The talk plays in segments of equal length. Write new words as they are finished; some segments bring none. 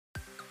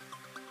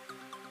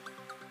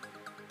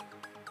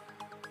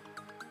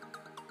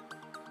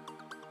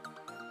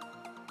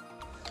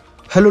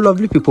Hello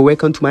lovely people,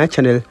 welcome to my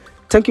channel.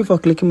 Thank you for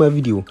clicking my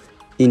video.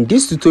 In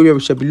this tutorial, we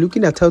shall be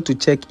looking at how to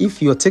check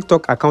if your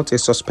TikTok account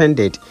is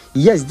suspended.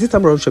 Yes, this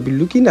time around we shall be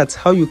looking at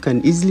how you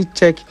can easily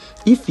check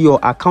if your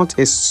account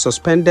is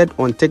suspended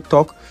on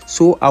TikTok.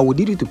 So I will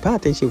need you to pay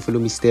attention and follow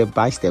me step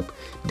by step.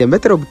 The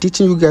method of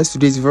teaching you guys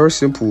today is very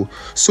simple.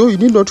 So you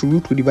need not to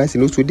root to device.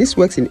 So this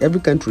works in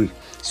every country.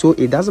 So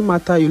it doesn't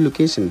matter your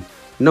location.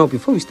 Now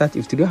before we start,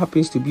 if today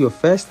happens to be your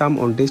first time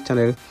on this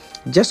channel,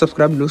 just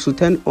subscribe and also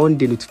turn on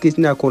the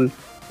notification icon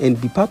and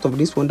be part of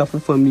this wonderful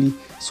family,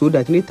 so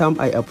that anytime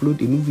I upload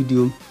a new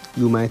video,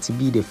 you might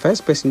be the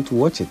first person to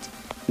watch it.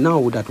 Now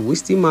without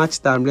wasting much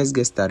time, let's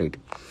get started.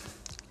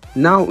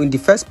 Now in the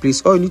first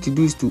place, all you need to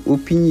do is to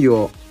open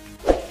your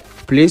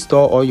Play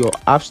Store or your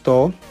App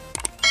Store,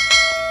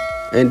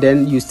 and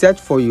then you search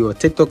for your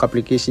TikTok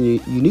application.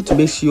 You need to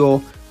make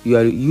sure you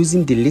are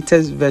using the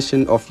latest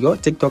version of your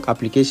TikTok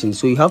application.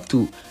 So you have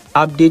to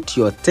update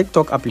your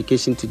TikTok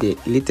application to the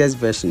latest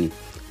version.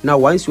 Now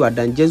once you are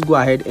done, just go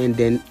ahead and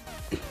then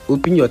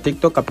open your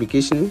TikTok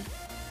application.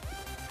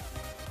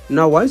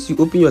 Now once you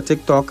open your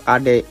TikTok,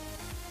 at the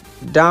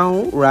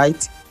down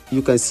right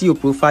you can see your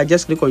profile.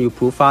 Just click on your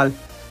profile,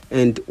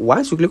 and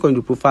once you click on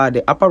your profile, at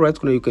the upper right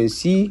corner you can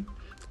see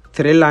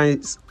 3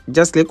 lines.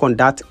 Just click on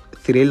that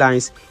 3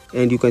 lines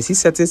and you can see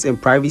settings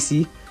and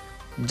privacy.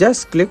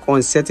 Just click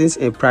on settings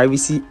and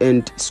privacy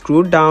and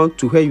scroll down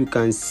to where you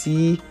can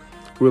see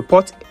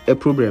report a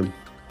problem.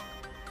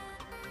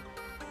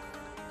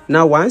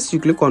 Now once you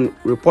click on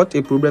report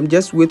a problem,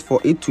 just wait for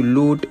it to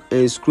load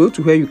and scroll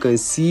to where you can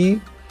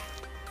see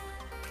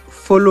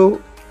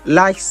follow,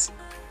 likes,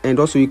 and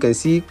also you can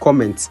see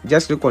comments.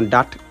 Just click on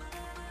that,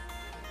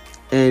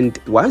 and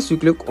once you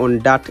click on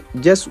that,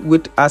 just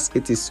wait as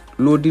it is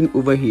loading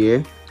over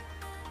here.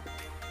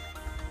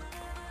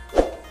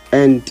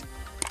 And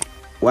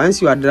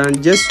once you are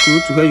done, just scroll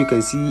to where you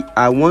can see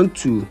I want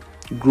to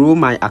grow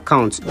my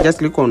account. Just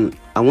click on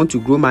I want to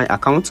grow my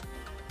account.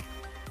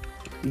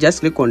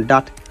 Just click on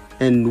that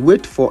and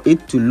wait for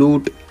it to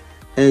load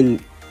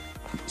and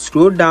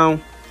scroll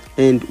down.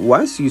 And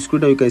once you scroll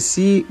down, you can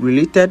see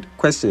related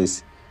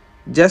questions.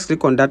 Just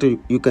click on that.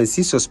 You can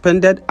see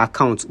suspended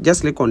account.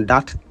 Just click on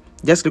that.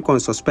 Just click on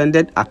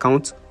suspended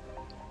account.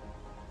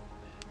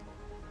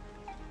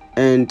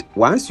 And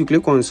once you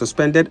click on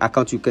suspended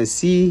account, you can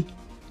see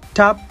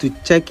tap to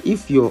check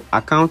if your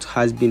account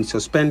has been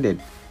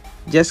suspended.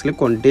 Just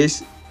click on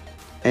this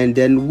and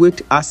then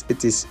wait as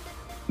it is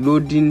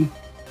loading.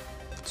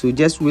 So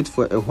just wait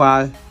for a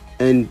while,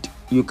 and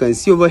you can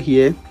see over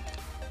here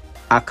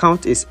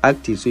account is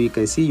active. So you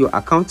can see your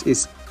account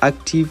is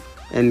active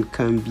and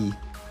can be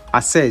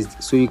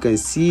accessed. So you can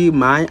see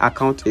my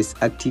account is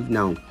active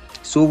now.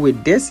 So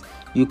with this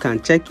you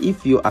can check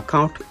if your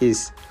account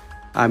is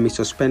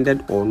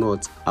suspended or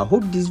not. I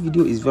hope this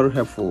video is very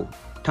helpful.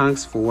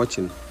 Thanks for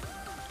watching.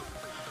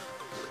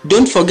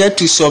 Don't forget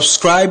to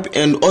subscribe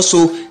and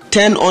also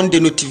turn on the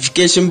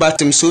notification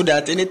button so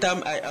that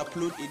anytime I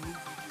upload a new video